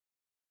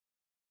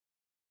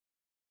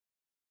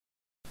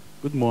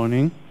Good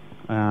morning.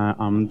 I'm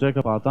Andrea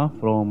Capata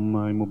from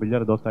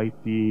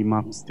Immobiliare.it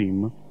Maps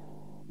team.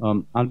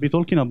 I'll be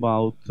talking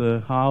about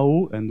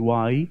how and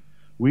why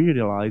we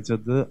realized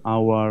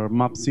our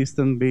map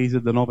system based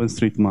on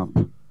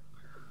OpenStreetMap.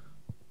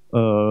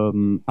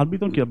 I'll be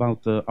talking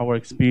about our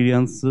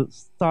experience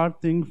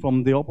starting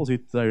from the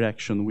opposite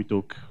direction we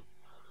took.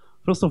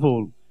 First of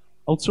all,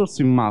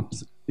 outsourcing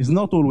maps is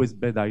not always a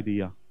bad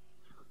idea.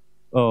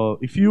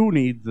 If you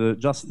need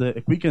just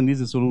a quick and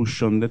easy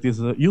solution that is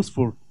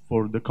useful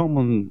for the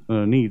common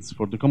needs,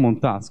 for the common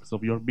tasks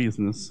of your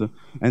business,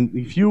 and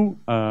if you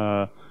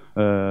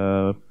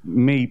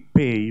may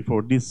pay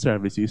for these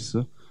services,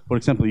 for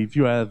example, if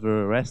you have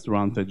a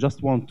restaurant and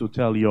just want to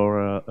tell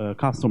your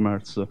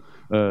customers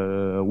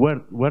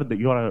where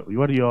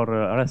your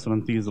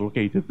restaurant is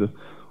located,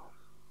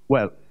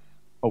 well,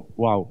 oh,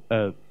 wow,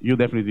 you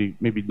definitely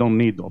maybe don't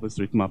need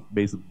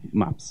OpenStreetMap-based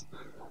maps,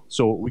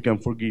 so we can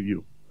forgive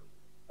you.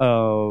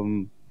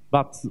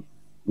 But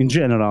in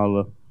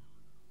general,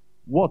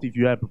 what if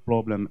you have a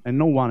problem and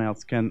no one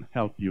else can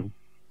help you?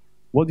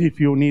 What if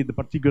you need a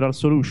particular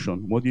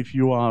solution? What if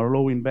you are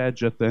low in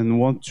budget and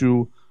want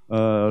to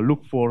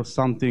look for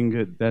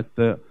something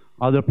that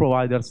other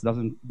providers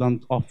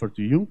don't offer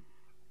to you?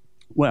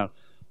 Well,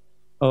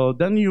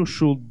 then you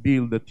should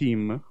build a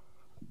team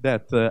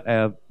that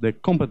have the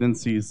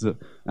competencies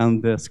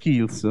and the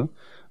skills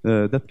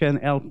that can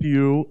help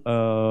you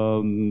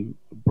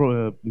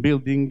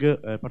building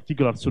a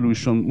particular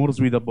solution more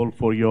suitable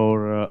for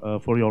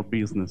your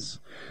business.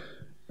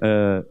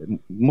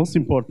 Most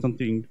important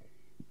thing,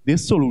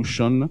 this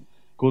solution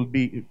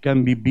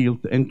can be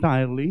built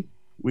entirely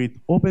with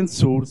open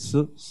source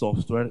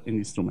software and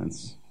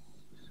instruments.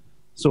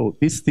 So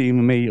this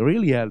team may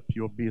really help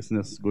your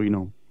business going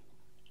on.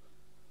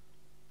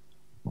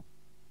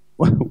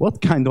 What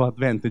kind of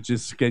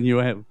advantages can you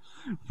have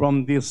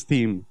from this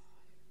team?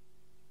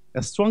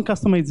 A strong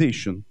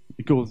customization,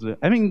 because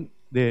having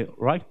the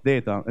right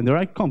data and the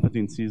right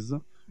competencies,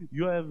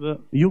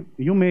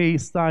 you may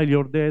style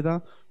your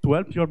data to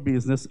help your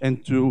business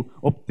and to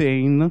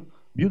obtain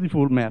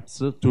beautiful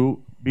maps to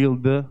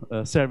build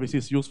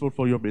services useful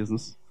for your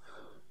business.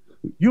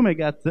 You may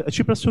get a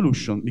cheaper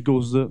solution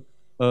because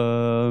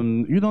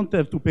you don't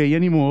have to pay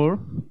any more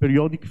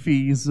periodic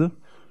fees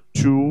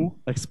to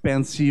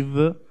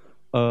expensive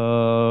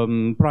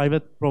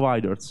private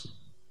providers.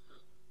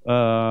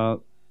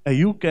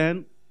 You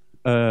can,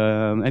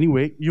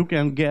 anyway, you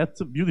can get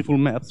beautiful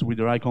maps with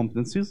the right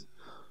competencies.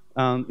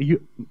 And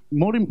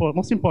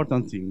most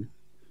important thing,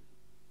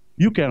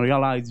 you can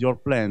realize your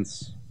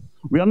plans.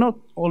 We are not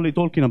only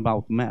talking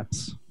about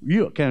maps.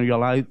 You can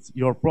realize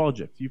your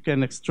project. You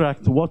can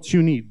extract what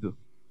you need.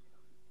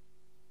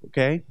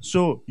 Okay?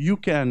 So you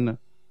can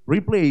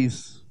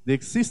replace the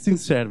existing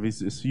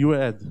services you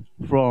had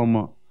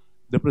from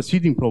the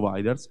preceding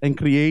providers and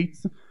create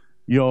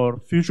your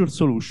future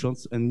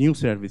solutions and new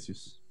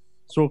services.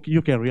 So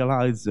you can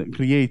realize,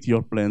 create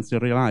your plans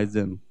and realize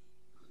them.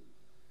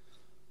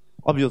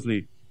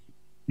 Obviously,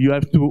 you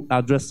have to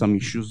address some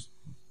issues.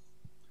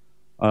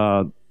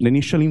 The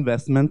initial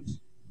investment,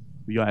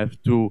 you have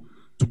to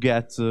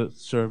get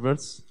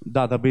servers,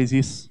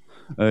 databases,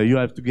 you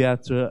have to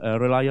get a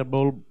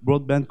reliable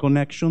broadband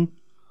connection.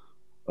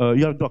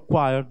 You have to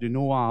acquire the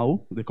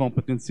know-how, the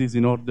competencies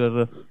in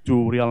order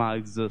to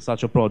realize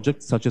such a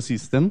project, such a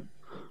system.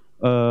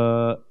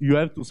 You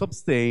have to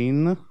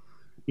sustain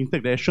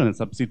integration and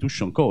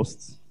substitution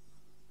costs.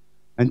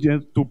 And you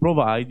have to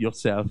provide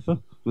yourself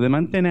to the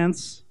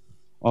maintenance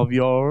of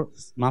your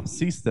map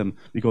system,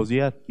 because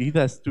it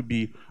has to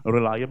be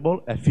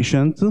reliable,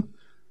 efficient,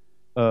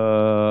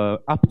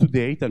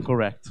 up-to-date, and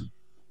correct.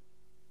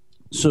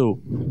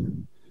 So,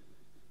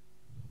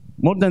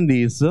 more than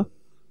this,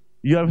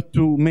 you have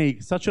to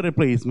make such a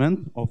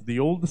replacement of the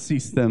old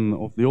system,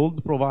 of the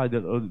old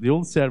provider, the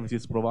old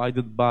services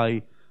provided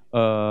by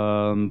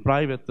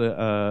private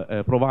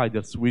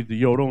providers with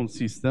your own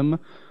system.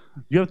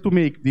 You have to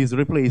make this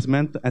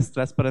replacement as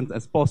transparent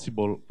as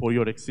possible for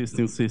your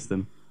existing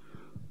system.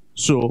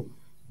 So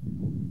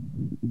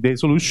the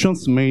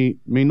solutions may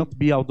not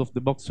be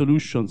out-of-the-box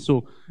solutions,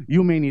 so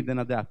you may need an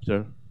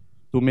adapter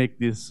to make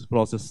this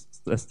process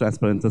as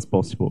transparent as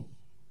possible.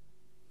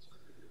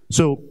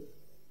 So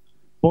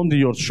ponder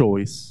your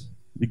choice,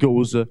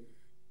 because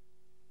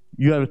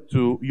you have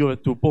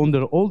to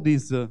ponder all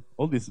these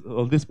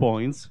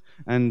points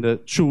and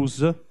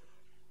choose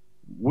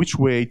which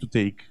way to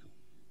take.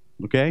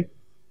 Okay?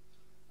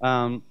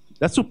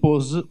 Let's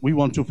suppose we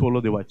want to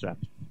follow the white trap.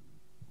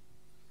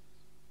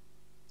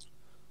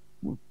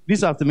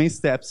 These are the main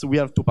steps we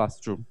have to pass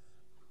through.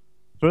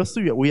 First,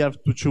 we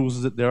have to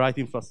choose the right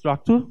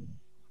infrastructure.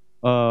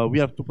 We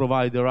have to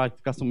provide the right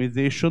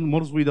customization,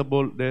 more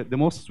suitable, the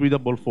most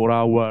suitable for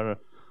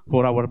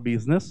our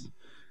business.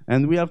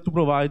 And we have to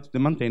provide the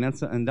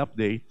maintenance and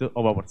update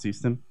of our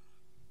system.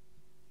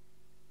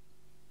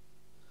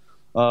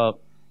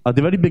 At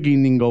the very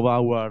beginning of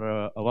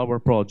our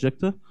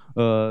project,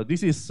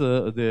 this is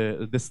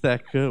the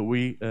stack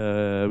we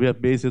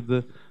have based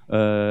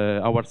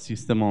our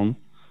system on.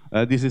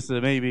 This is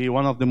maybe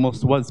one of the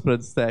most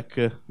widespread stack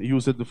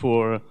used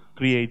for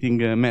creating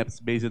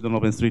maps based on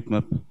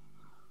OpenStreetMap.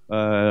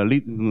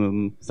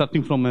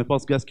 Starting from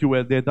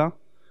PostgreSQL data,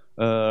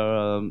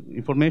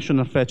 information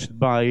are fetched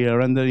by a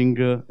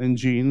rendering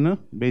engine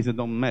based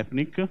on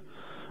Mapnik.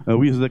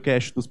 We use the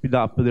cache to speed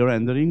up the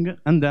rendering,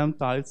 and then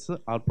tiles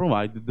are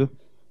provided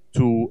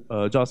to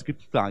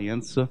JavaScript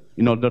clients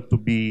in order to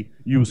be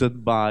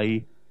used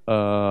by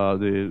to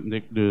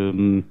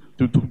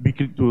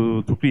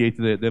create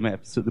the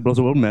maps, the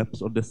browsable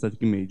maps or the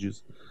static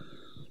images.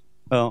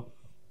 The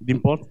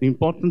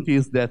important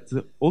is that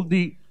all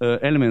the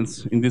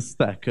elements in this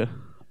stack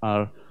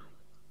are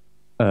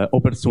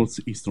open source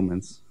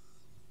instruments.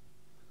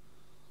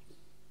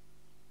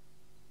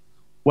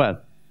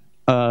 Well,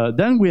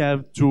 then we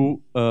have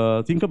to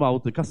think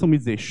about the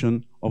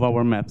customization of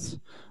our maps.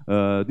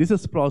 This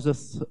is a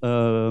process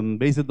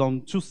based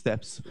on two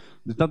steps: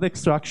 the data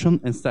extraction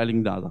and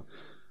styling data.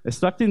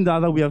 Extracting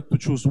data, we have to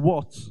choose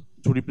what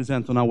to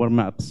represent on our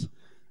maps,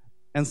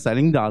 and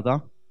styling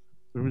data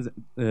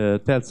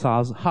tells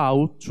us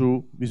how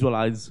to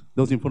visualize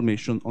those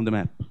information on the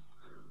map.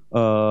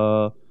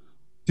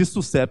 These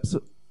two steps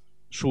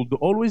should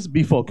always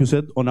be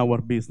focused on our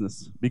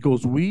business,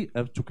 because we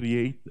have to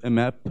create a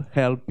map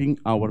helping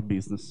our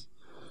business.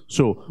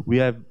 So we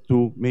have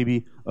to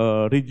maybe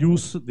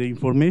reduce the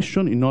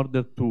information in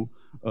order to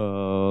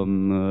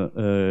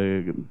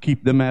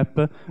keep the map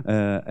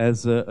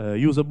as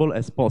usable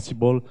as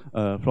possible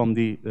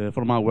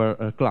from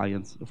our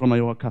clients, from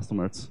our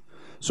customers.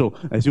 So,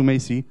 as you may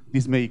see,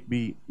 this may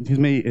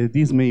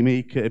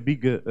make a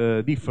big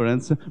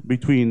difference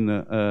between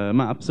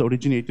maps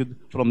originated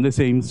from the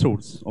same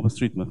source of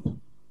OpenStreetMap.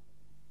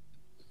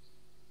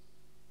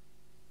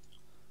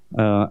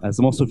 As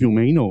most of you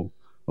may know,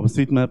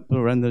 OpenStreetMap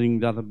rendering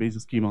database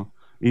schema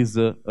is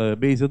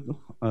based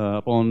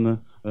upon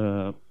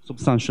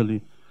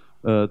substantially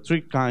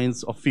three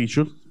kinds of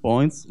features: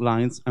 points,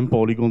 lines, and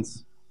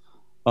polygons.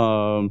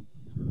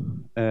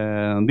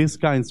 And these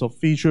kinds of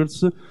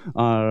features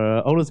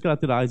are always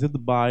characterized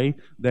by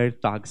their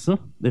tags,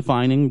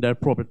 defining their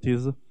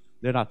properties,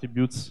 their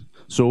attributes.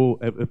 So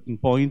a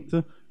point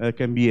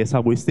can be a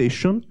subway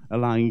station, a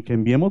line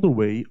can be a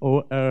motorway,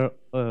 or a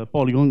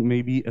polygon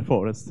may be a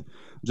forest.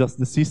 Just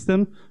the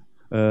system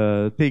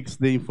takes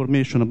the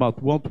information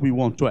about what we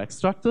want to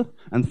extract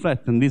and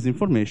flatten this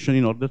information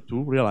in order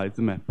to realize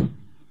the map.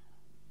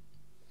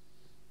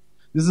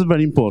 This is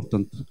very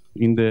important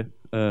in the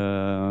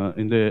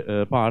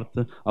part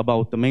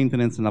about the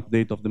maintenance and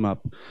update of the map,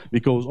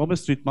 because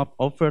OpenStreetMap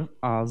offers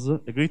us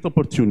a great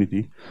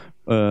opportunity,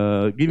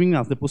 giving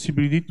us the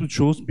possibility to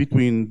choose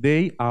between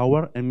day,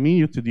 hour, and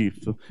minute diff,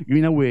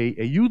 giving away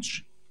a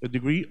huge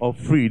degree of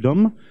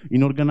freedom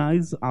in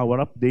organize our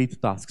update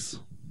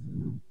tasks.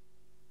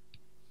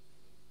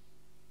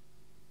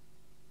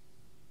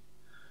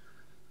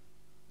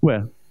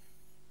 Well,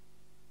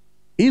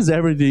 is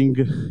everything,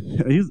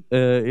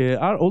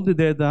 are all the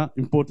data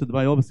imported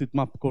by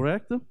OpenStreetMap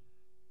correct?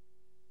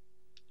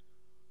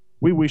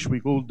 We wish we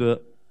could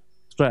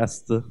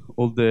trust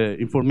all the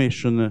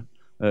information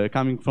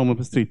coming from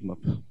OpenStreetMap,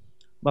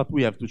 but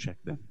we have to check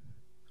them.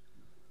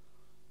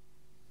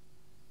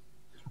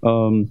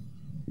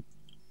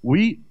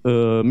 We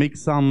make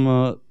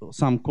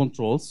some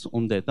controls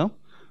on data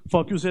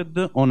focused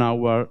on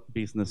our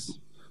business.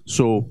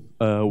 So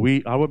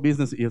our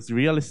business is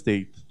real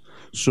estate.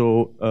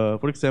 So,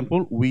 for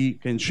example, we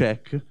can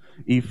check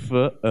if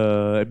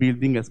a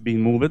building has been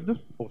moved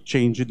or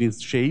changed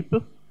its shape.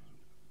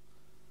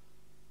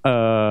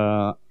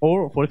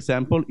 Or, for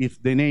example,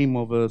 if the name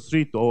of a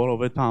street or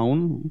of a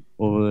town,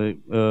 or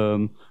a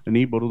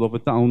neighborhood of a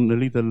town, a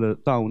little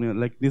town,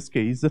 like this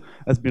case,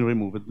 has been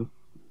removed.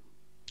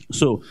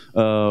 So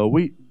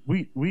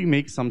we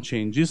make some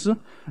changes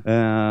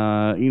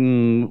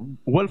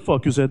well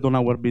focused on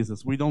our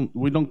business. We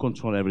don't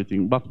control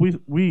everything, but we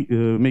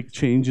make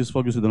changes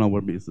focused on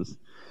our business.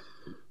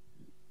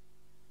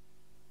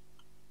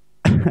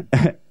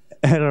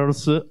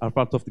 Errors are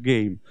part of the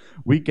game.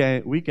 We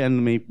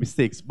can make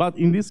mistakes, but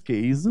in this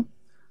case,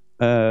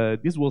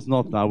 this was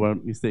not our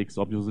mistakes.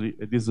 Obviously,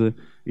 this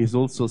is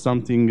also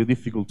something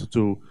difficult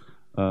to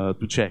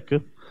check.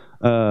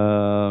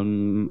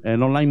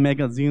 An online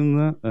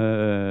magazine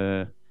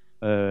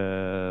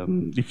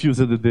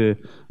diffused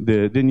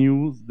the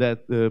news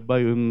that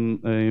by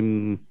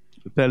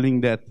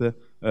telling that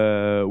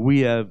we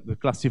have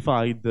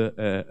classified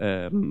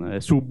a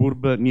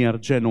suburb near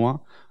Genoa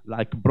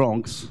like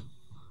Bronx.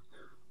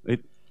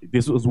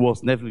 This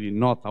was definitely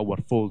not our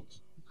fault,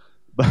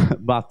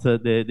 but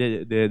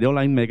the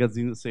online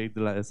magazine said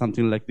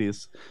something like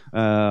this.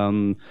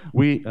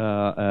 We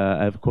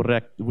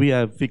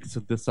have fixed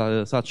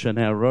such an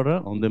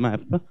error on the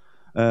map,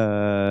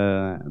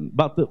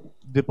 but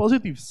the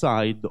positive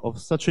side of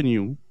such a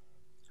news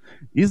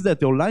is that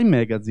the online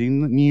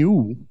magazine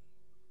knew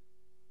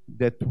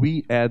that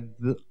we had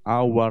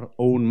our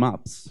own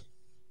maps.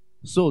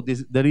 So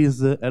there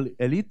is a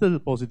little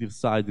positive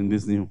side in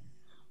this news.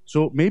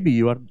 So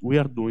maybe we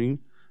are doing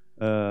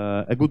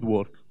a good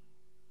work.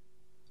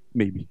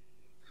 maybe.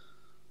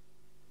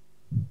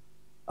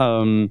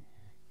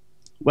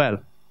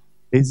 Well,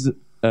 it's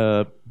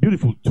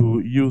beautiful to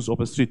use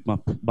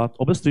OpenStreetMap, but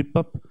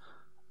OpenStreetMap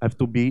has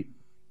to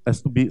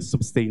be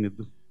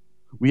sustained.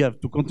 We have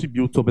to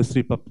contribute to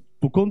OpenStreetMap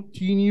to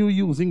continue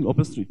using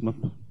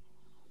OpenStreetMap.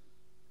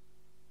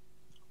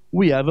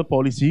 We have a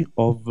policy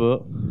of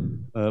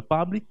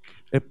public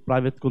and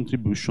private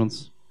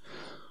contributions.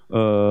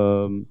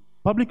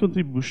 Public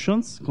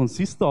contributions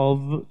consist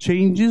of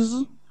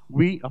changes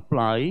we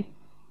apply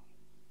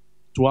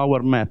to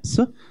our maps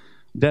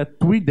that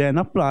we then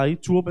apply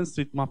to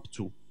OpenStreetMap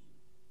 2.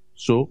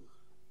 So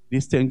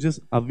these changes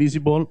are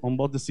visible on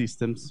both the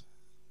systems.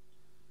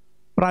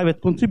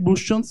 Private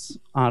contributions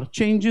are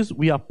changes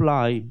we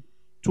apply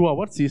to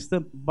our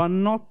system, but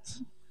not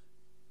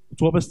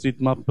to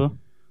OpenStreetMap,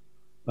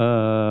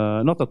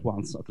 not at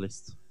once, at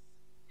least.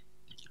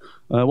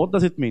 What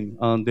does it mean?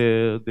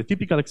 The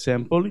typical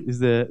example is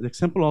the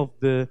example of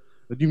the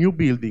new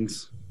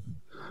buildings.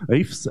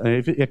 If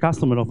a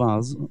customer of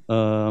us,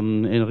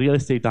 in a real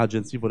estate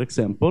agency, for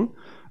example,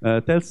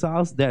 tells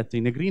us that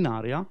in a green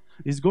area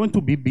is going to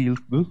be built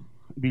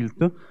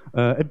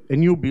a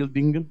new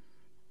building,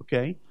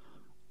 okay?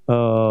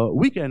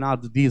 We can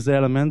add this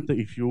element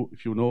if you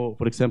know,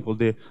 for example,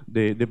 the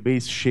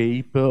base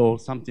shape or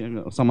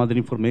something, some other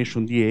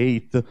information, the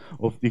height,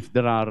 of if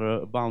there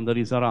are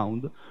boundaries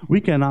around.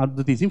 We can add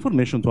this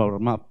information to our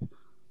map.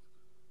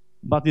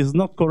 But it's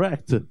not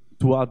correct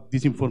to add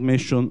this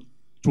information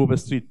to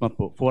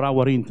OpenStreetMap for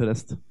our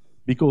interest,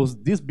 because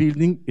this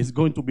building is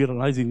going to be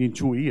realized in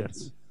 2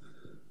 years.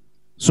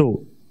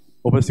 So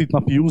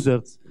OpenStreetMap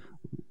users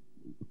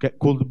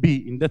could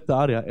be in that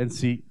area and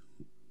see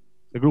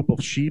a group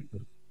of sheep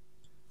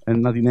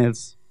and nothing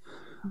else.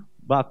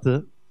 But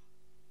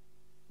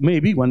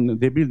maybe when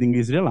the building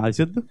is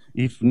realized,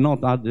 if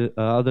not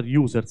other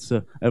users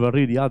have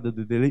already added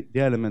the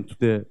element to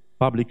the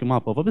public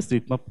map of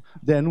OpenStreetMap,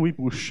 then we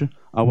push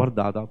our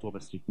data to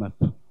OpenStreetMap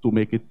to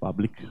make it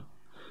public.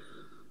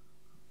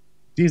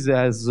 This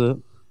has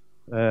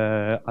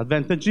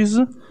advantages,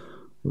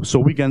 so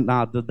we can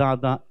add the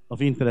data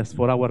of interest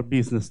for our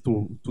business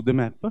to the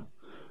map.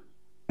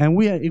 And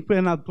we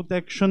can add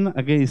protection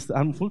against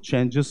harmful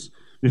changes.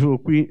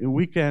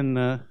 We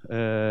can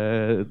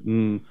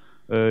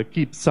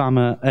keep some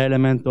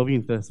element of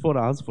interest for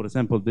us, for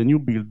example, the new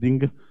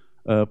building,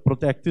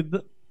 protected,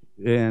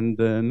 and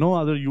no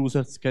other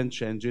users can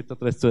change it,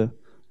 at least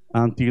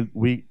until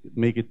we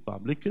make it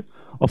public.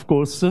 Of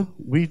course,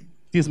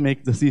 this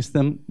makes the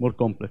system more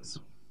complex.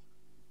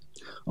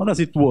 How does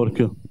it work?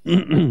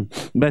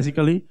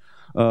 Basically,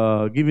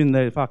 given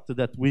the fact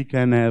that we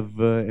can have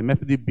a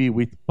MapDB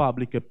with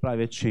public and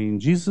private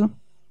changes,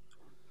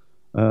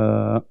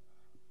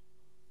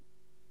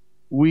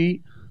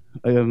 we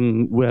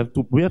have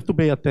to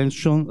pay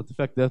attention to the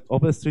fact that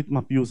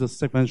OpenStreetMap uses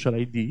sequential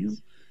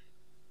IDs.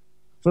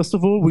 First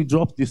of all, we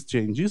drop these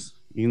changes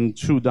in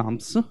 2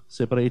 dumps,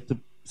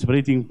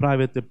 separating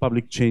private and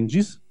public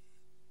changes.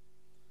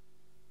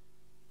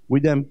 We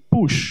then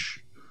push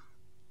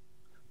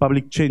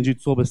public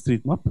changes to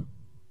OpenStreetMap.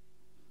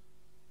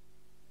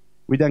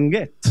 We then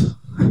get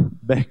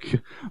back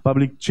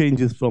public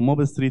changes from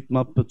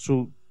OpenStreetMap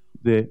through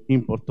the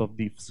import of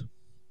diffs.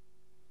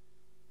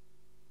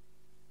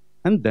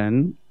 And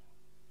then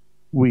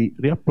we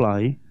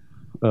reapply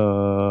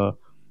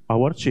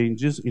our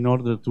changes in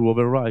order to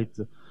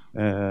overwrite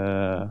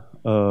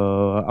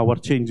our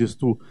changes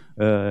to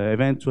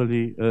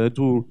eventually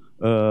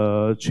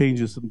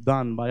changes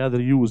done by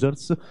other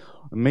users,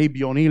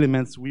 maybe on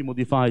elements we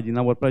modified in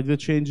our private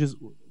changes.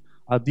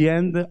 At the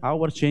end,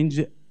 our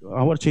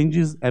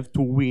changes have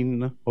to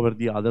win over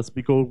the others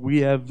because we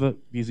have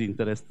this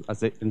interest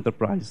as an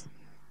enterprise.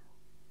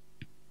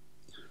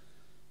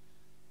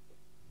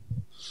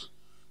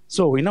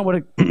 So in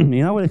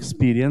our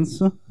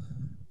experience,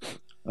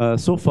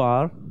 so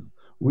far,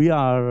 we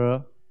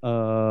are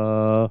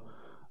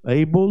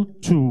able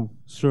to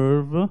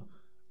serve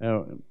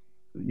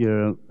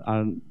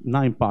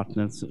 9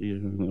 partners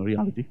in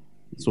reality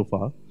so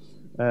far,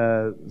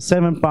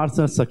 7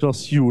 partners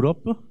across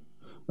Europe.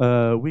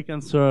 We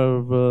can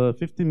serve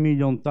 15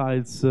 million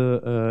tiles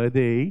a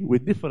day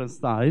with different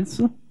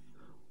styles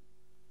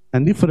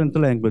and different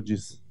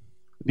languages.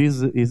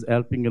 This is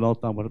helping a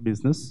lot our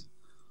business.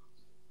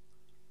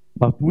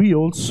 But we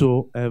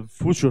also have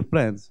future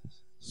plans.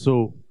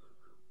 So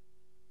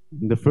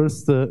in the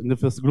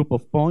first group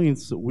of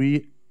points,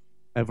 we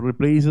have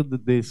replaced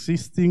the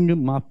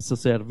existing maps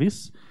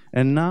service,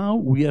 and now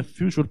we have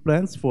future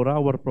plans for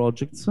our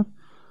projects.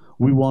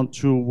 We want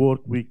to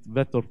work with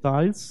vector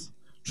tiles,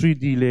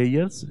 3D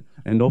layers,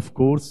 and of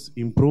course,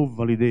 improve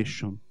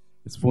validation.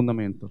 It's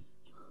fundamental.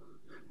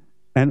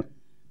 And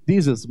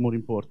this is more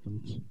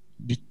important.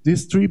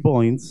 These 3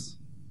 points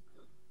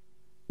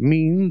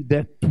mean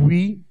that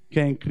we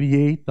can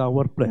create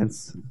our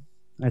plans.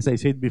 As I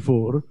said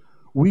before,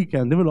 we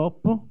can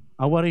develop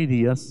our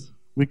ideas.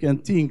 We can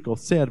think of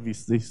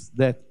services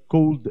that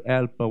could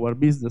help our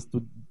business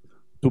to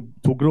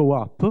grow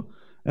up,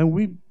 and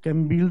we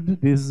can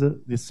build these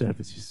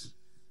services.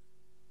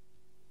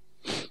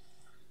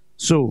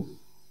 So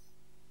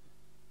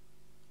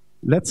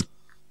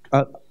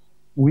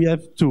we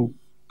have to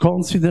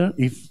consider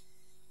if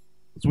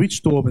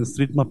Switch to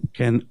OpenStreetMap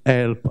can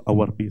help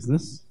our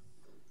business.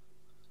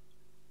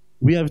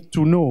 We have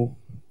to know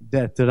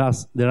that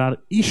there are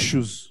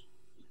issues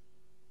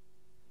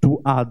to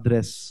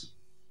address,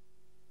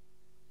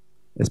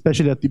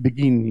 especially at the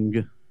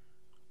beginning,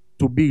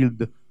 to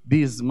build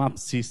this map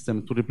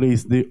system to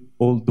replace the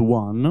old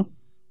one.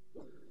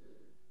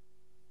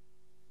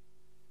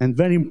 And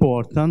very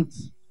important,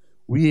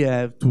 we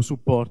have to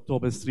support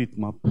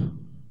OpenStreetMap.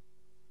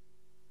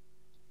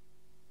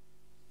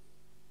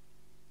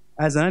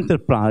 As an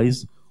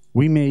enterprise,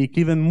 we make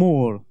even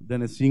more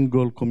than a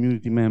single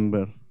community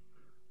member.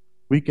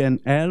 We can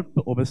help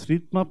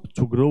OpenStreetMap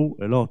to grow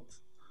a lot.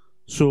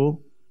 So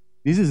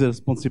this is a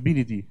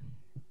responsibility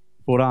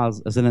for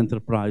us as an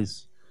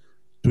enterprise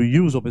to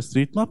use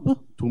OpenStreetMap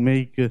to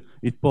make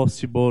it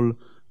possible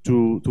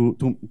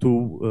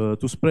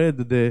to spread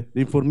the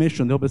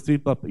information. The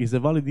OpenStreetMap is a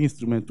valid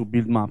instrument to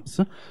build maps,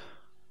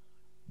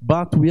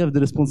 but we have the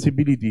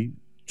responsibility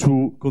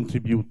to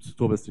contribute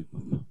to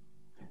OpenStreetMap.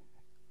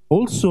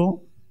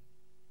 Also,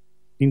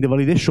 in the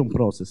validation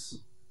process,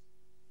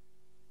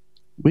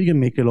 we can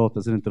make a lot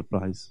as an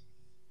enterprise.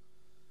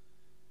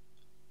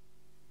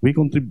 We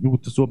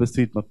contribute to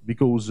OpenStreetMap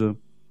because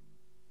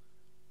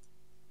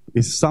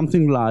it's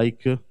something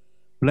like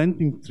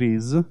planting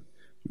trees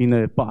in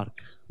a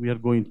park. We are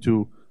going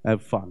to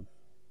have fun.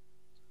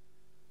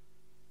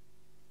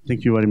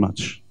 Thank you very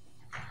much.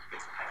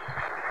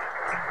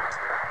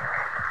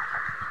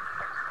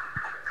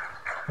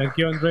 Thank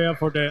you, Andrea,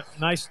 for the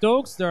nice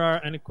talks. There are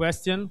any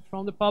questions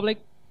from the public?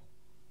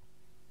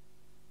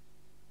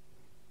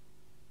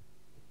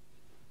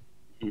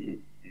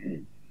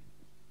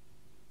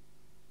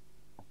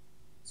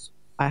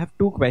 I have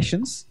two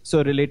questions.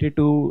 So related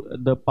to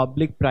the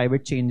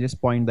public-private changes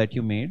point that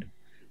you made.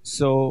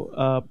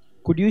 So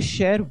could you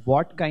share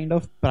what kind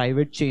of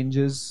private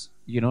changes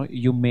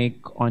you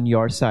make on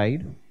your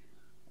side?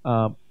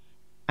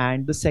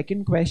 And the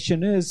second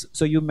question is,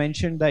 so you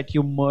mentioned that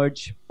you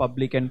merge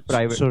public and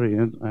private. Sorry,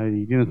 I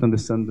didn't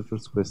understand the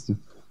first question.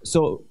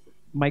 So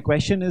my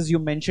question is, you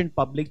mentioned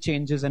public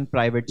changes and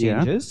private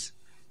changes. Yeah.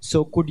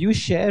 So could you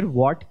share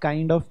what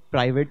kind of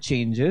private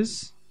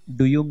changes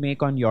do you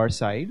make on your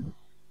side?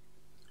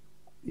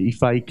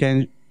 If I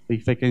can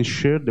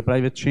share the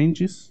private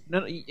changes?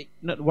 No,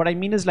 what I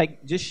mean is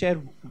like just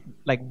share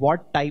like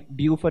what type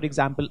do you, for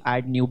example,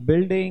 add new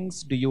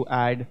buildings? Do you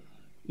add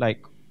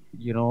like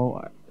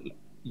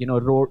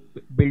road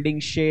building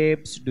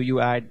shapes? Do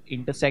you add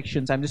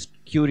intersections? I'm just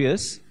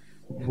curious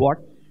what.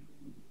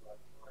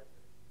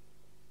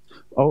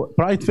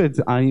 Private,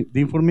 the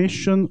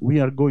information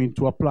we are going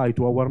to apply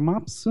to our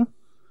maps,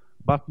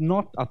 but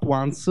not at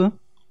once to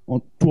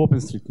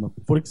OpenStreetMap.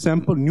 For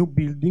example, new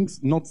buildings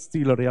not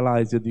still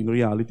realized in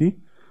reality,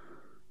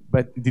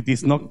 but it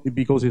is not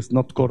because it's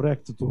not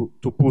correct to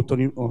put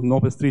on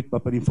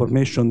OpenStreetMap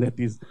information that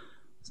is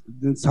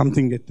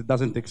something that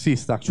doesn't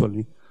exist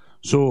actually.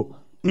 So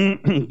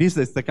this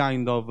is the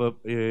kind of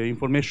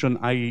information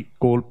I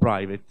call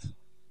private.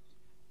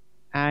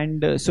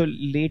 And so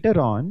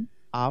later on,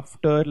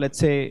 after let's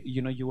say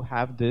you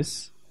have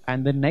this,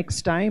 and the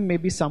next time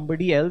maybe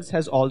somebody else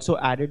has also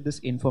added this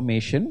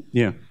information.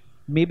 Yeah.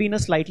 Maybe in a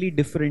slightly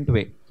different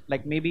way.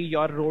 Like maybe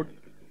your road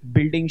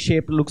building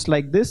shape looks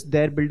like this,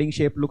 their building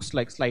shape looks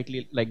like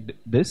slightly like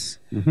this.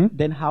 Mm-hmm.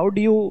 Then how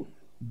do you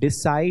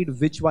decide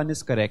which one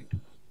is correct?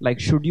 Like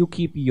should you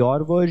keep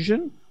your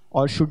version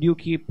or should you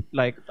keep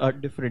like a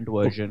different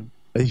version?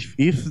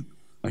 If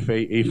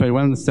I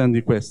understand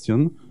the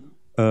question,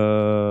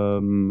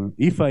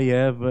 if I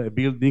have a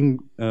building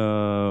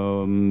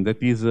that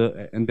is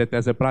and that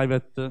has a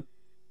private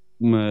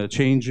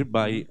change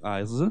by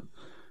us,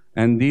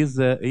 and this,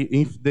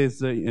 if this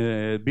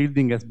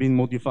building has been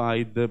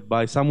modified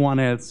by someone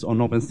else on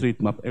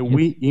OpenStreetMap, and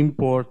we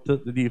import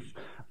the diff,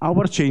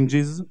 our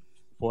changes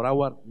for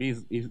our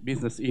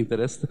business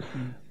interest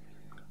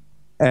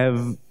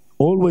have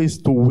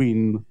always to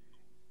win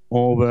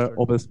over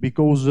others,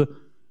 because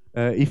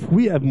if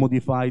we have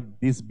modified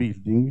this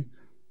building,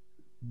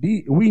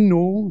 we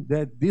know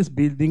that this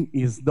building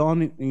is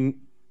done in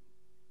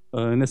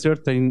a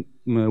certain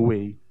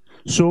way.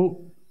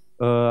 So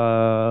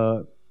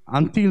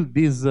until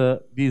this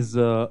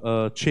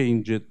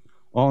change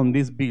on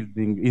this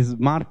building is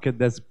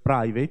marked as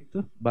private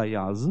by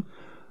us,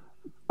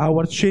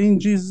 our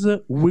changes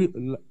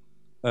will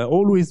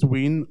always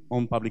win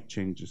on public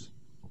changes.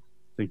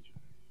 Thank you.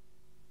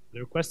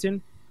 Your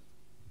question?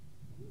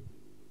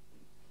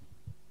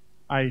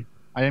 I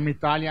am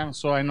Italian,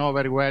 so I know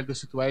very well the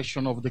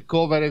situation of the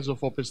coverage of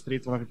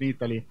OpenStreetMap in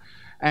Italy.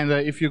 And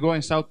if you go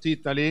in South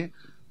Italy,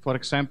 for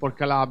example,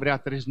 Calabria,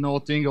 there is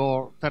nothing,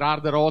 or there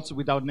are the roads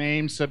without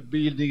names,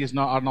 buildings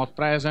are not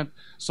present,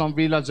 some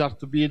villages are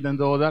to build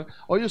and other,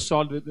 or you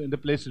solve it in the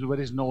places where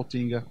there is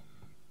nothing.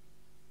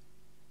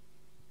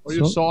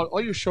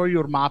 Or you show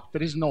your map,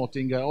 there is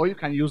nothing, or you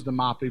can use the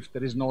map if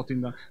there is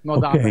nothing,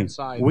 no data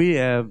inside. We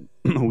have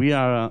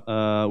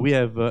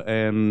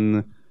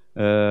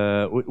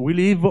we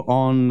live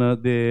on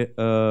the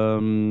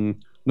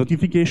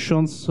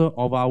notifications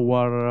of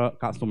our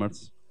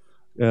customers,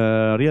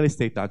 real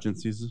estate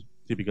agencies,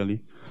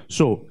 typically.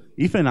 So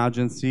if an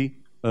agency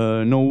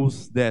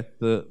knows that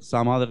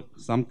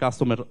some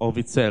customer of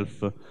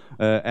itself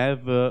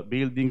have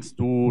buildings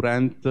to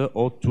rent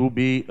or to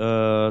be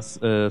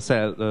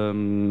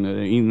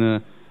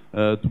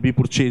to be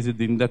purchased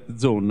in that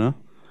zone,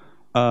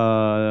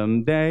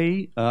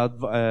 they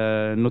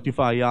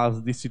notify us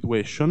this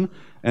situation,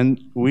 and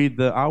with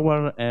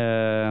our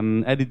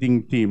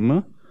editing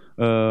team,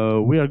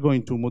 we are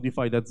going to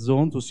modify that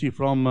zone to see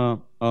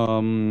from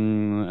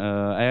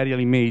aerial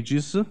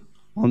images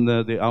on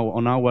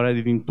on our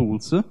editing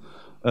tools.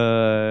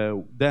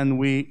 Then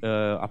we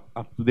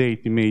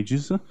up-to-date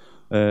images,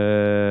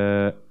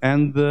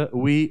 and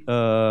we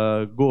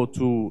go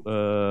to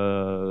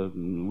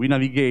we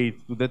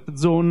navigate to that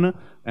zone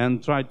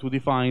and try to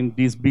define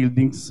these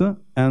buildings,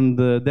 and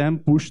then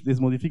push this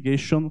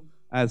modification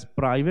as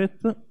private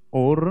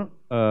or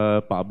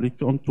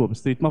public onto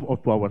OpenStreetMap or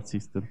to our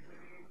system.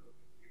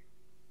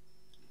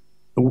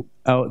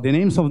 The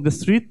names of the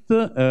street,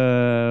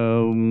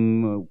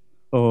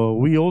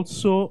 we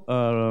also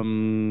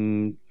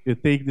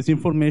take this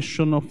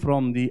information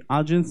from the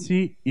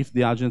agency, if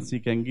the agency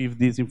can give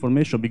this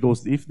information,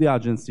 because if the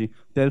agency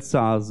tells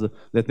us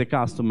that the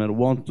customer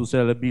wants to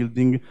sell a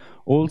building,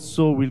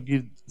 also will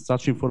give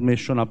such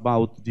information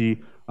about the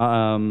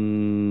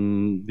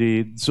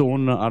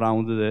zone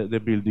around the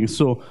building.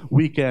 So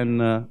we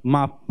can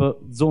map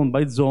zone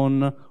by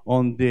zone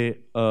on the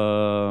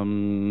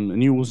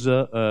news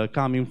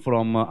coming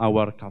from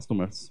our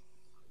customers.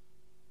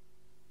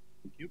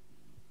 Thank you.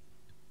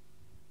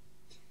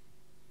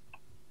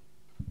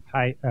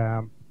 Hi,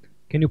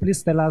 can you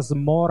please tell us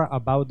more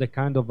about the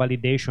kind of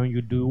validation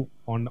you do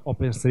on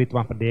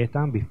OpenStreetMap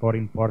data before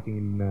importing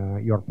in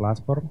your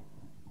platform?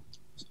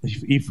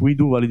 If we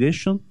do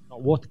validation?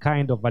 What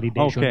kind of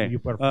validation do you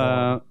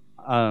perform?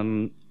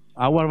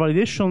 Our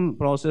validation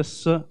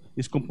process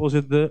is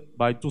composed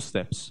by two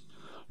steps.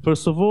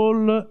 First of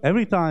all,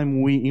 every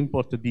time we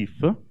import a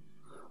diff,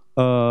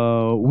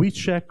 we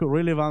check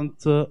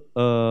relevant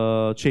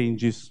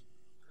changes.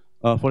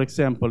 For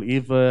example,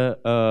 if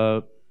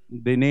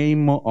the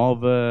name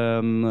of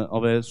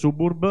a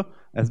suburb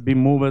has been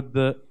moved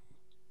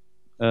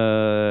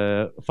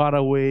far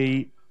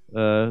away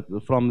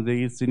from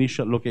its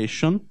initial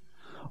location,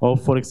 or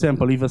for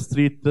example, if a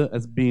street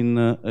has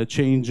been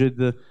changed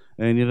in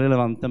an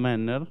irrelevant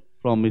manner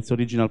from its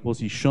original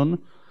position,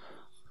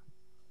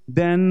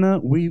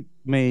 then we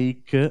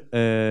make a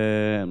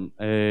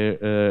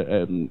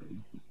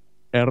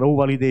raw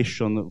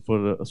validation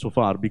for so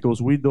far,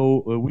 because we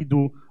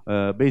do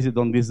based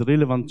on these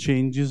relevant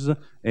changes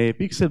a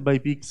pixel by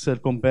pixel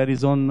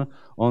comparison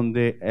on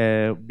the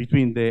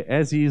between the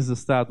as is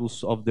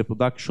status of the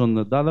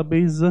production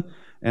database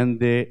and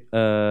the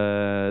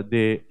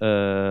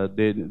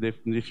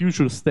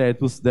future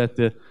status that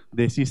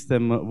the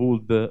system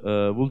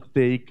would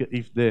take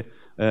if the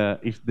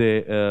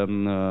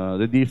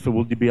diff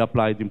would be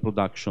applied in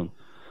production.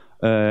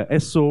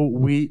 And so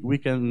we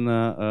can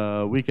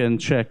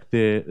check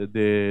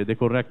the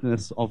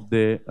correctness of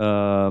the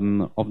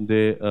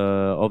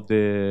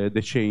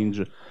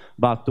change,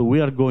 but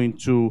we are going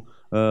to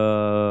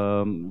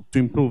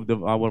improve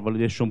our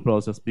validation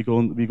process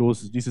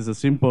because this is a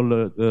simple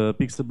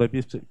pixel by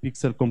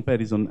pixel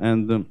comparison,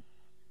 and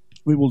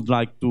we would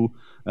like to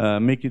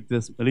make it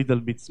a little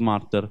bit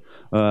smarter,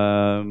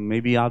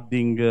 maybe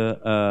adding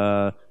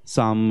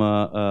some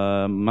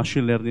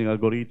machine learning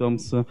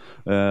algorithms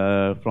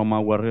from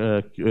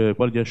our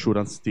quality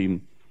assurance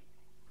team.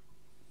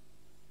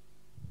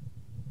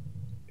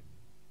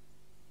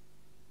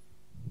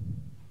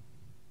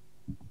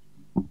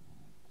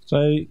 So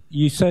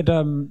you said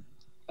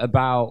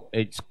about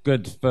it's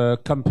good for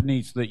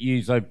companies that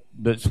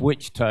that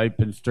switch to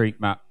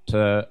OpenStreetMap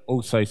to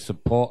also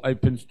support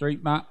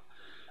OpenStreetMap,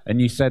 and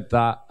you said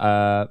that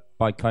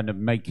by kind of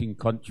making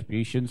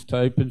contributions to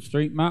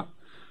OpenStreetMap,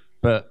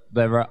 but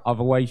there are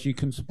other ways you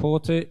can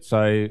support it.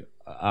 So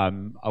I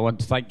want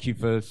to thank you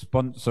for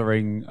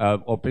sponsoring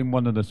or being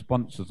one of the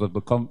sponsors of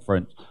the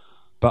conference.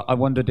 But I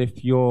wondered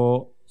if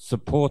you're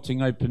supporting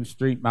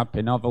OpenStreetMap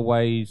in other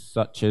ways,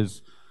 such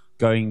as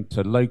going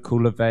to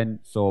local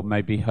events or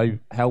maybe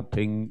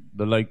helping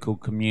the local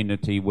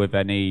community with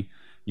any,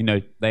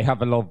 they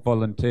have a lot of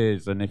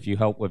volunteers, and if you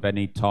help with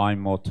any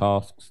time or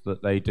tasks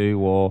that they do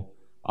or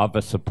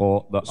other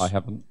support that I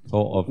haven't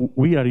thought of.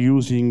 We are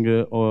using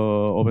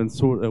open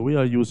source. We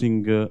are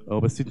using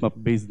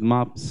OpenStreetMap-based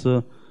maps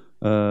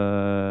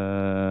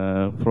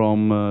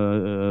from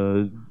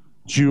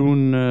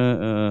June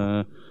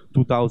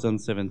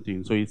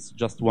 2017, so it's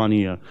just 1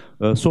 year.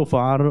 So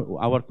far,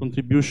 our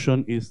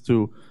contribution is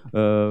to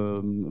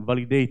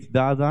validate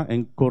data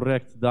and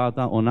correct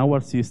data on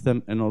our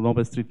system and on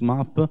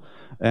OpenStreetMap,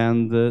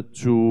 and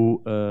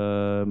to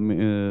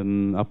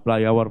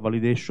apply our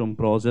validation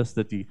process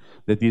that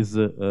is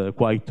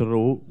quite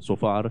raw so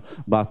far,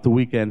 but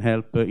we can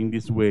help in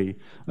this way.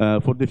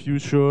 For the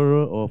future,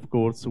 of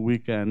course, we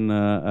can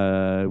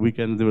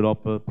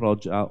develop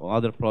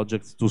other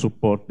projects to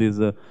support this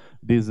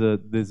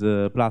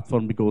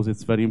platform, because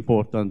it's very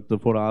important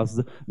for us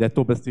that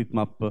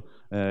OpenStreetMap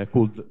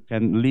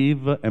can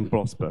live and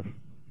prosper.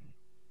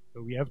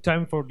 So we have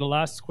time for the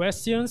last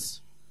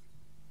questions.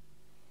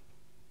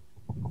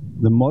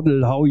 The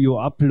model how you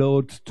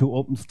upload to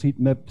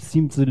OpenStreetMap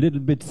seems a little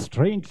bit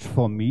strange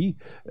for me.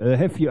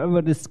 Have you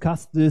ever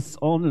discussed this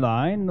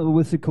online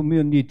with the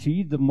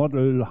community, the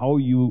model how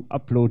you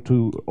upload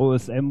to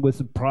OSM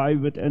with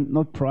private and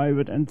not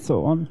private and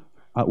so on?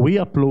 We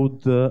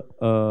upload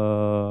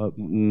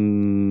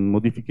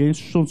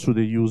modifications to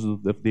the use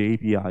of the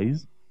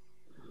APIs,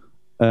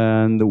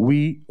 and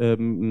we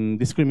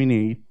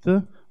discriminate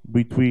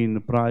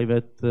between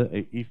private,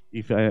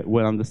 if I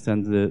well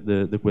understand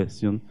the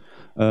question.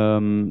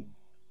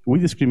 We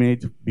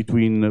discriminate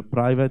between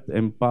private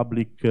and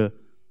public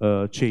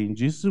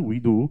changes. We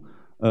do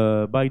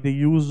by the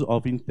use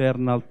of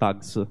internal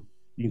tags,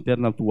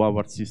 internal to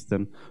our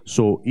system.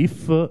 So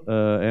if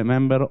a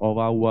member of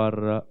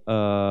our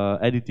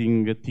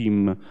editing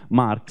team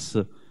marks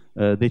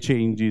the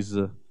changes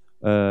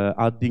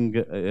adding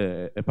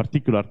a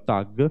particular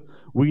tag,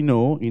 we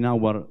know in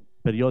our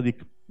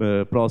periodic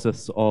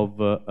process of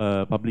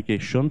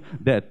publication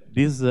that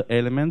this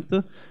element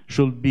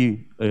should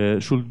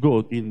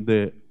go in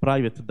the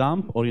private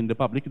dump or in the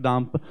public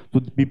dump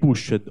to be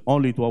pushed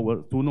only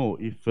to know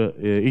if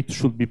it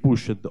should be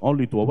pushed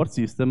only to our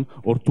system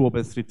or to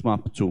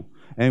OpenStreetMap too.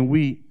 And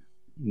we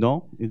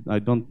I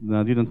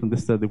didn't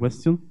understand the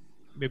question.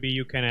 Maybe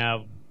you can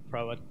have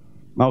private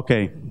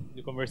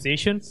the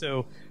conversation.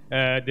 So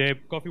the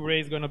coffee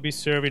break is going to be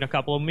served in a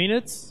couple of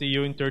minutes. See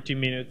you in 30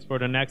 minutes for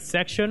the next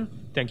section.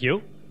 Thank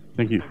you.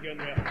 Thank you. Thank you,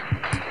 Andrea.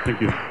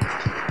 Thank you.